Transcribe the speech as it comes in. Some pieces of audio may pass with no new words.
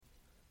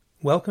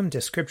Welcome to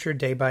Scripture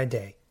Day by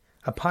Day,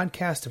 a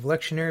podcast of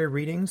lectionary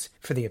readings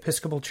for the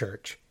Episcopal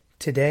Church.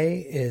 Today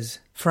is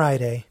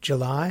Friday,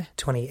 July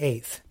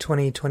 28th,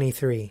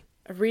 2023.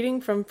 A reading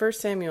from 1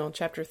 Samuel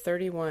chapter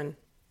 31.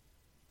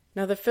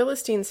 Now the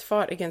Philistines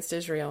fought against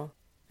Israel,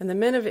 and the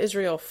men of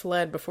Israel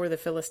fled before the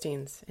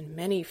Philistines, and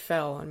many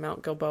fell on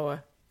Mount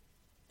Gilboa.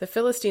 The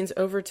Philistines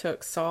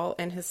overtook Saul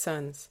and his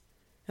sons,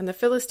 and the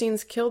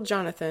Philistines killed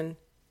Jonathan,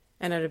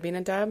 and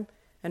Abinadab,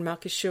 and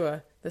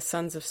Malchishua, the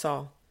sons of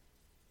Saul.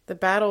 The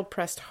battle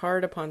pressed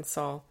hard upon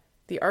Saul.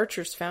 The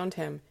archers found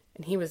him,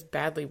 and he was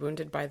badly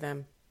wounded by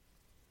them.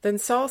 Then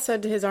Saul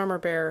said to his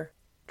armor-bearer,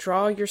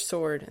 "Draw your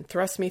sword, and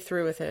thrust me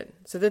through with it,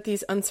 so that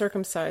these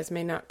uncircumcised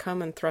may not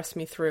come and thrust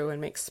me through,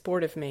 and make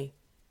sport of me."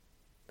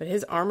 But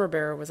his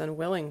armor-bearer was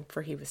unwilling,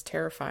 for he was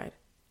terrified.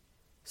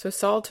 So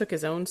Saul took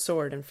his own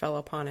sword and fell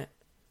upon it.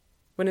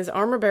 When his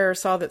armor-bearer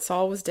saw that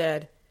Saul was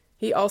dead,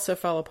 he also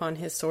fell upon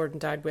his sword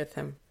and died with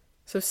him.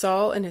 So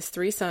Saul and his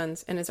 3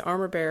 sons and his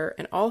armor-bearer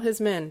and all his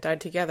men died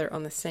together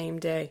on the same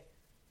day.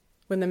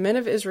 When the men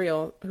of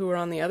Israel, who were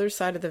on the other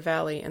side of the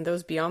valley and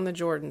those beyond the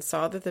Jordan,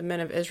 saw that the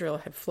men of Israel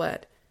had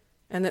fled,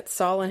 and that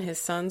Saul and his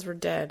sons were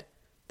dead,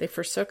 they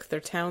forsook their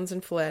towns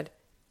and fled,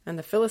 and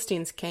the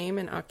Philistines came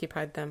and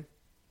occupied them.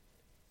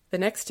 The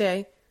next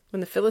day,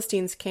 when the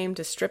Philistines came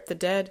to strip the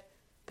dead,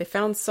 they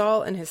found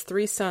Saul and his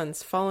 3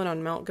 sons fallen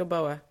on Mount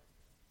Gilboa.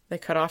 They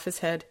cut off his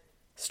head,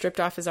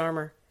 stripped off his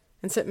armor,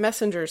 and sent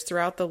messengers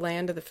throughout the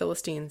land of the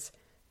Philistines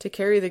to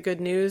carry the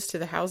good news to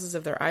the houses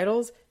of their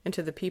idols and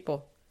to the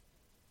people.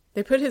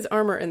 They put his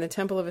armor in the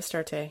temple of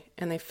Astarte,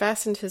 and they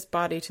fastened his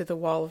body to the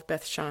wall of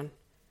Bethshan.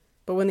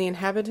 But when the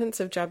inhabitants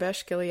of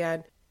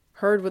Jabesh-Gilead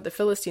heard what the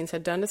Philistines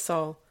had done to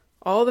Saul,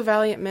 all the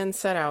valiant men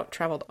set out,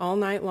 traveled all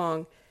night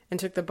long,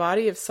 and took the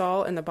body of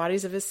Saul and the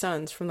bodies of his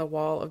sons from the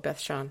wall of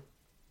Bethshan.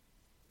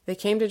 They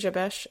came to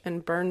Jabesh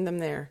and burned them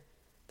there.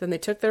 Then they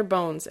took their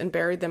bones and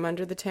buried them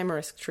under the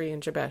tamarisk tree in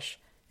Jabesh,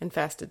 and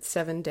fasted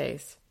 7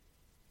 days.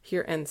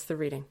 Here ends the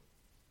reading.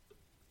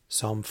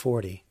 Psalm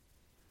 40.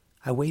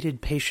 I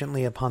waited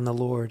patiently upon the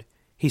Lord.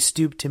 He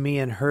stooped to me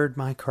and heard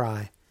my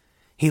cry.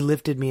 He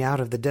lifted me out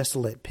of the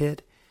desolate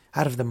pit,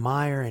 out of the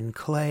mire and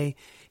clay.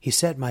 He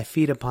set my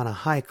feet upon a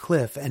high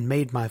cliff and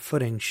made my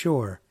footing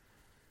sure.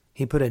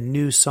 He put a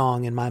new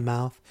song in my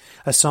mouth,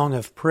 a song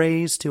of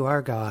praise to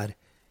our God.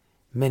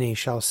 Many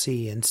shall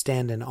see and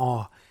stand in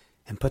awe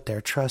and put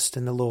their trust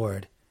in the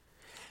Lord.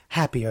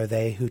 Happy are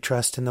they who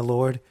trust in the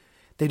Lord.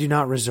 They do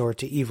not resort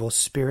to evil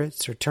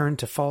spirits or turn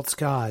to false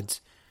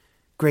gods.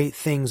 Great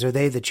things are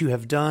they that you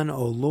have done,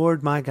 O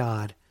Lord my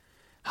God.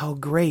 How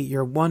great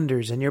your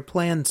wonders and your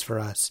plans for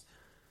us.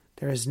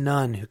 There is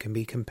none who can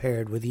be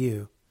compared with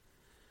you.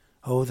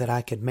 Oh, that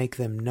I could make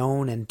them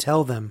known and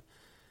tell them,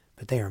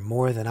 but they are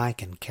more than I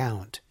can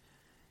count.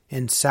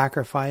 In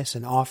sacrifice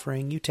and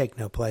offering you take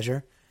no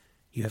pleasure.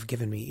 You have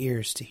given me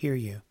ears to hear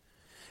you.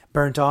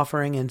 Burnt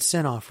offering and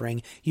sin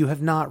offering you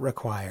have not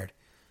required.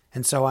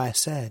 And so I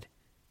said,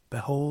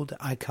 Behold,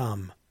 I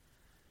come.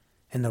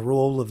 In the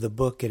roll of the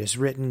book it is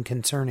written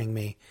concerning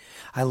me,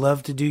 I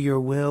love to do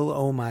your will,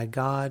 O my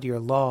God, your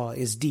law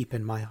is deep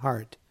in my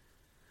heart.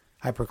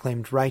 I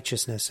proclaimed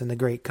righteousness in the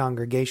great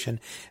congregation.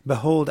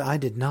 Behold, I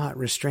did not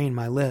restrain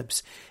my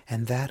lips,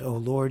 and that, O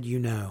Lord, you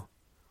know.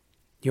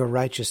 Your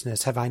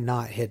righteousness have I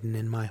not hidden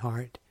in my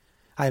heart.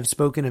 I have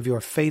spoken of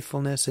your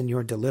faithfulness and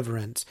your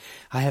deliverance.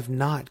 I have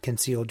not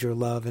concealed your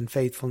love and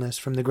faithfulness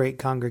from the great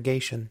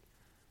congregation.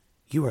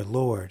 You are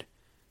Lord.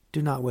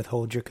 Do not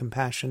withhold your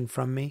compassion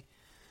from me.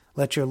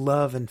 Let your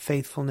love and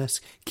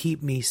faithfulness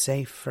keep me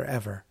safe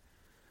forever.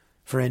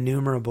 For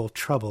innumerable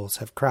troubles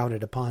have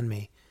crowded upon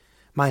me.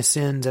 My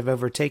sins have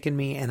overtaken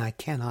me, and I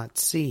cannot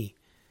see.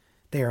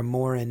 They are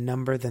more in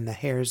number than the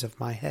hairs of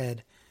my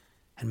head,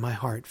 and my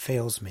heart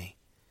fails me.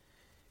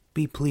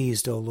 Be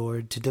pleased, O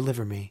Lord, to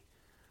deliver me.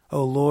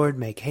 O Lord,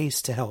 make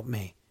haste to help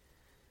me.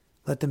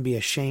 Let them be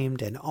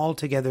ashamed and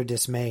altogether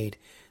dismayed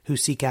who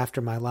seek after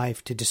my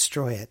life to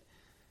destroy it.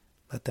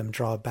 Let them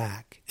draw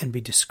back and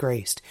be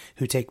disgraced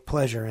who take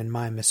pleasure in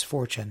my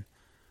misfortune.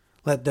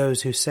 Let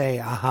those who say,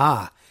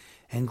 Aha,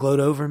 and gloat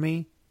over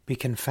me be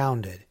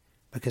confounded,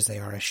 because they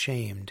are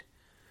ashamed.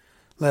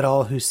 Let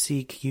all who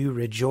seek you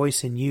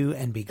rejoice in you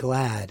and be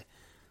glad.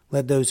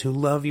 Let those who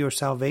love your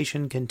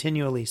salvation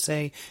continually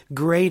say,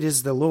 Great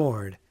is the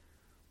Lord.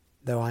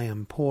 Though I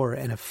am poor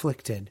and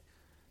afflicted,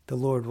 the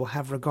Lord will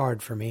have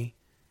regard for me.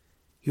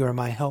 You are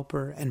my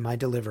helper and my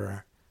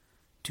deliverer.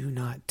 Do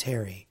not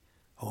tarry,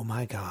 O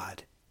my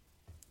God.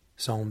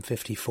 Psalm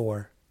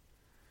 54.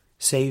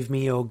 Save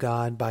me, O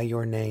God, by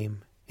your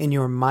name. In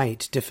your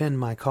might defend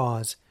my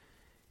cause.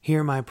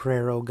 Hear my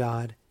prayer, O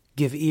God.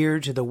 Give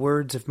ear to the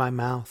words of my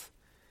mouth.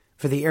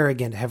 For the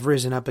arrogant have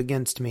risen up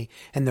against me,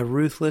 and the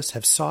ruthless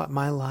have sought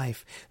my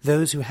life,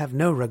 those who have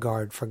no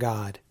regard for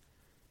God.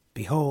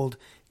 Behold,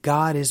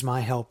 God is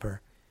my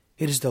helper.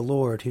 It is the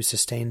Lord who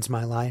sustains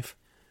my life.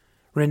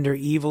 Render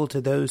evil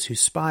to those who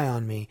spy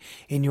on me.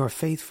 In your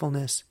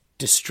faithfulness,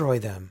 destroy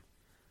them.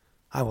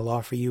 I will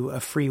offer you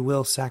a free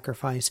will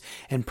sacrifice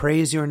and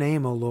praise your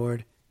name, O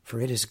Lord, for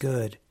it is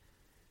good.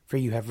 for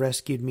you have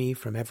rescued me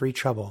from every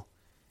trouble,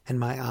 and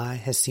my eye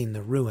has seen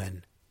the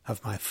ruin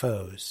of my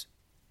foes.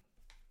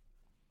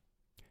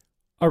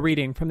 A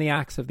reading from the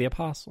Acts of the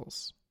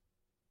Apostles.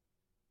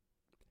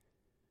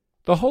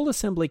 The whole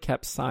assembly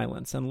kept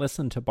silence and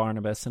listened to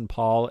Barnabas and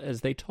Paul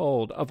as they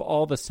told of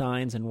all the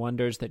signs and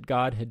wonders that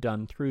God had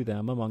done through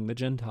them among the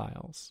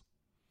Gentiles.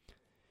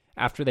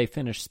 After they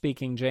finished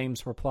speaking,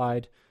 James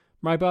replied,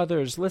 "My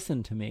brothers,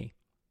 listen to me.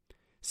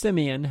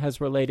 Simeon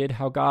has related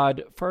how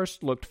God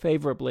first looked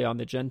favorably on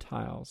the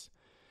Gentiles,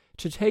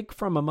 to take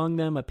from among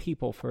them a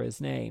people for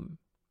his name.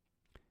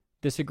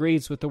 This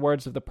agrees with the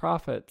words of the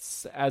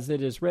prophets, as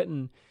it is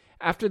written,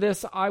 'After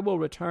this I will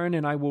return,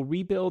 and I will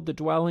rebuild the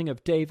dwelling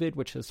of David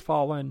which has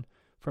fallen.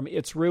 From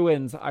its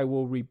ruins I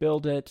will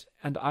rebuild it,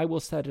 and I will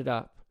set it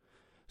up,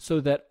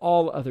 so that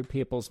all other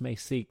peoples may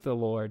seek the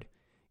Lord,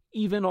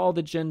 even all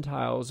the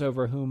Gentiles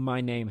over whom my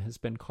name has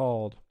been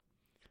called.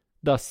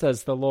 Thus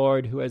says the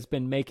Lord, who has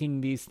been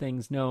making these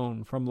things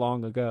known from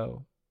long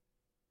ago.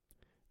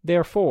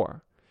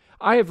 Therefore,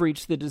 I have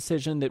reached the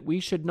decision that we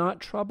should not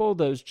trouble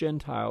those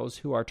Gentiles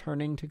who are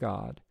turning to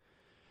God,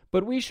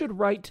 but we should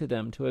write to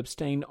them to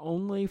abstain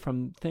only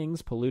from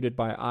things polluted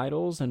by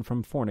idols, and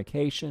from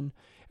fornication,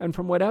 and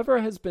from whatever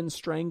has been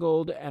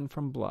strangled, and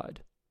from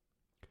blood.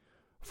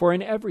 For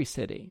in every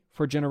city,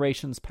 for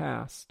generations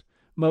past,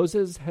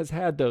 Moses has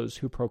had those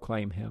who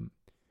proclaim him,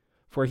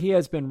 for he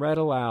has been read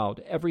aloud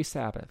every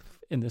Sabbath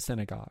in the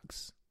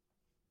synagogues."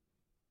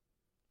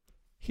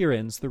 Here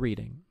ends the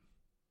reading.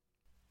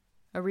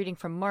 A reading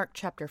from Mark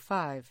chapter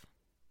 5.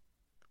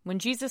 When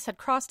Jesus had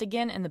crossed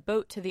again in the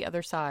boat to the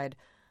other side,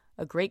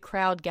 a great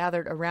crowd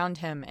gathered around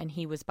him, and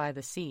he was by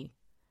the sea.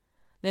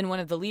 Then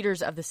one of the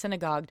leaders of the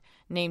synagogue,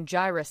 named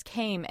Jairus,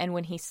 came, and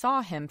when he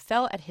saw him,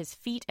 fell at his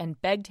feet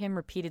and begged him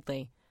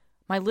repeatedly,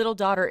 "My little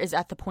daughter is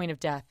at the point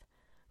of death.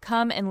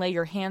 Come and lay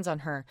your hands on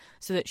her,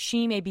 so that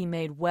she may be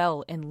made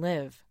well and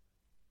live."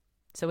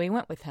 So he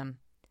went with him,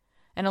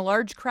 and a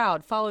large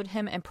crowd followed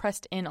him and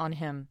pressed in on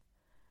him.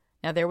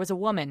 Now there was a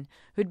woman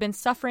who had been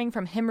suffering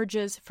from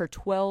hemorrhages for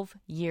 12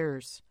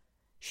 years.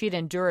 She had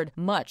endured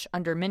much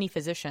under many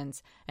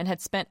physicians, and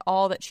had spent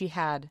all that she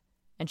had,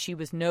 and she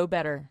was no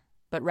better,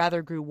 but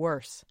rather grew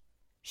worse.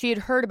 She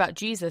had heard about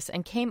Jesus,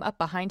 and came up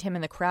behind him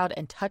in the crowd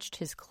and touched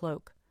his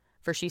cloak.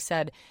 For she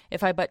said,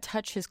 "If I but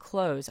touch his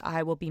clothes,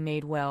 I will be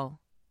made well."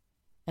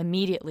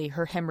 Immediately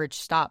her hemorrhage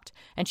stopped,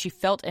 and she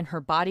felt in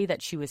her body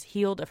that she was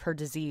healed of her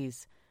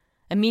disease.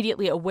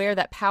 Immediately aware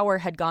that power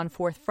had gone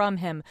forth from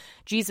him,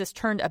 Jesus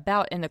turned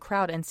about in the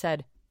crowd and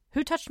said,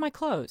 "Who touched my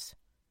clothes?"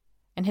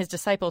 And his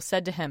disciples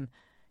said to him,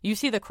 "You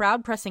see the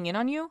crowd pressing in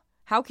on you?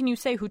 How can you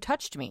say, 'Who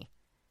touched me?'"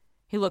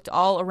 He looked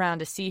all around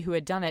to see who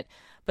had done it,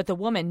 but the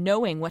woman,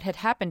 knowing what had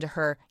happened to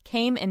her,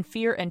 came in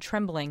fear and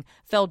trembling,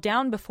 fell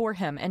down before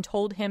him, and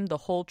told him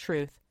the whole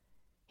truth.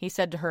 He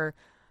said to her,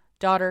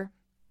 "Daughter,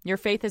 your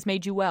faith has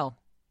made you well.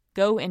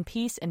 Go in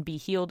peace and be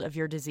healed of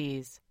your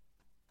disease."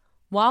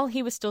 While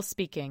he was still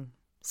speaking,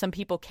 some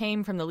people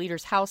came from the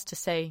leader's house to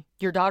say,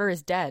 "Your daughter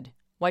is dead.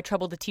 Why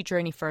trouble the teacher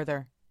any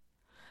further?"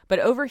 But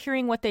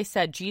overhearing what they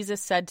said,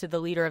 Jesus said to the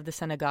leader of the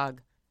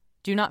synagogue,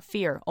 "Do not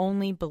fear,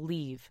 only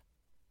believe."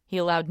 He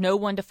allowed no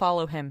one to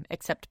follow him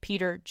except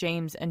Peter,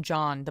 James, and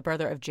John, the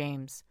brother of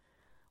James.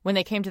 When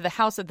they came to the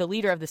house of the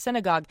leader of the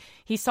synagogue,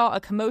 he saw a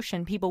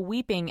commotion, people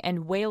weeping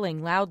and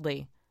wailing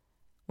loudly.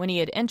 When he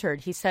had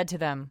entered, he said to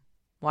them,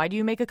 "Why do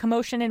you make a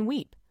commotion and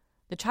weep?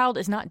 The child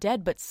is not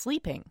dead, but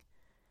sleeping."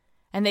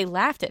 And they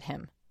laughed at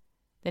him.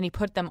 Then he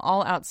put them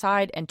all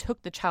outside, and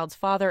took the child's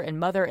father and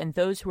mother and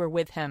those who were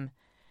with him,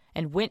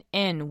 and went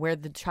in where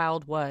the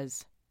child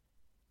was.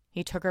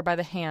 He took her by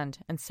the hand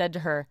and said to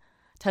her,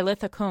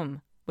 "Talitha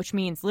cum," which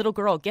means, "Little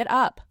girl, get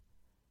up."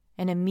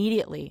 And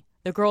immediately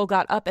the girl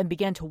got up and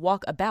began to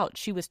walk about.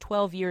 She was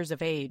 12 years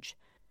of age.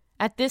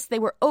 At this they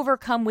were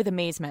overcome with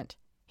amazement.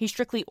 He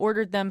strictly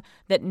ordered them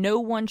that no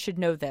one should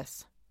know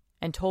this,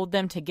 and told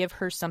them to give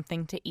her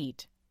something to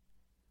eat.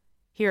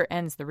 Here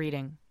ends the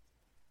reading.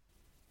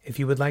 If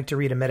you would like to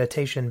read a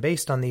meditation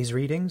based on these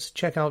readings,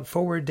 check out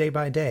Forward Day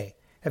by Day,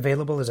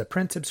 available as a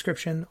print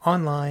subscription,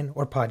 online,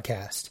 or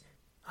podcast.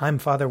 I'm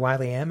Father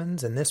Wiley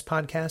Ammons, and this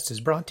podcast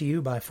is brought to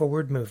you by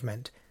Forward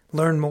Movement.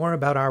 Learn more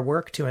about our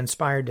work to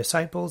inspire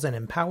disciples and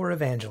empower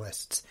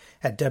evangelists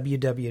at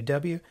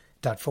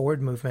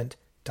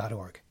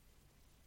www.forwardmovement.org.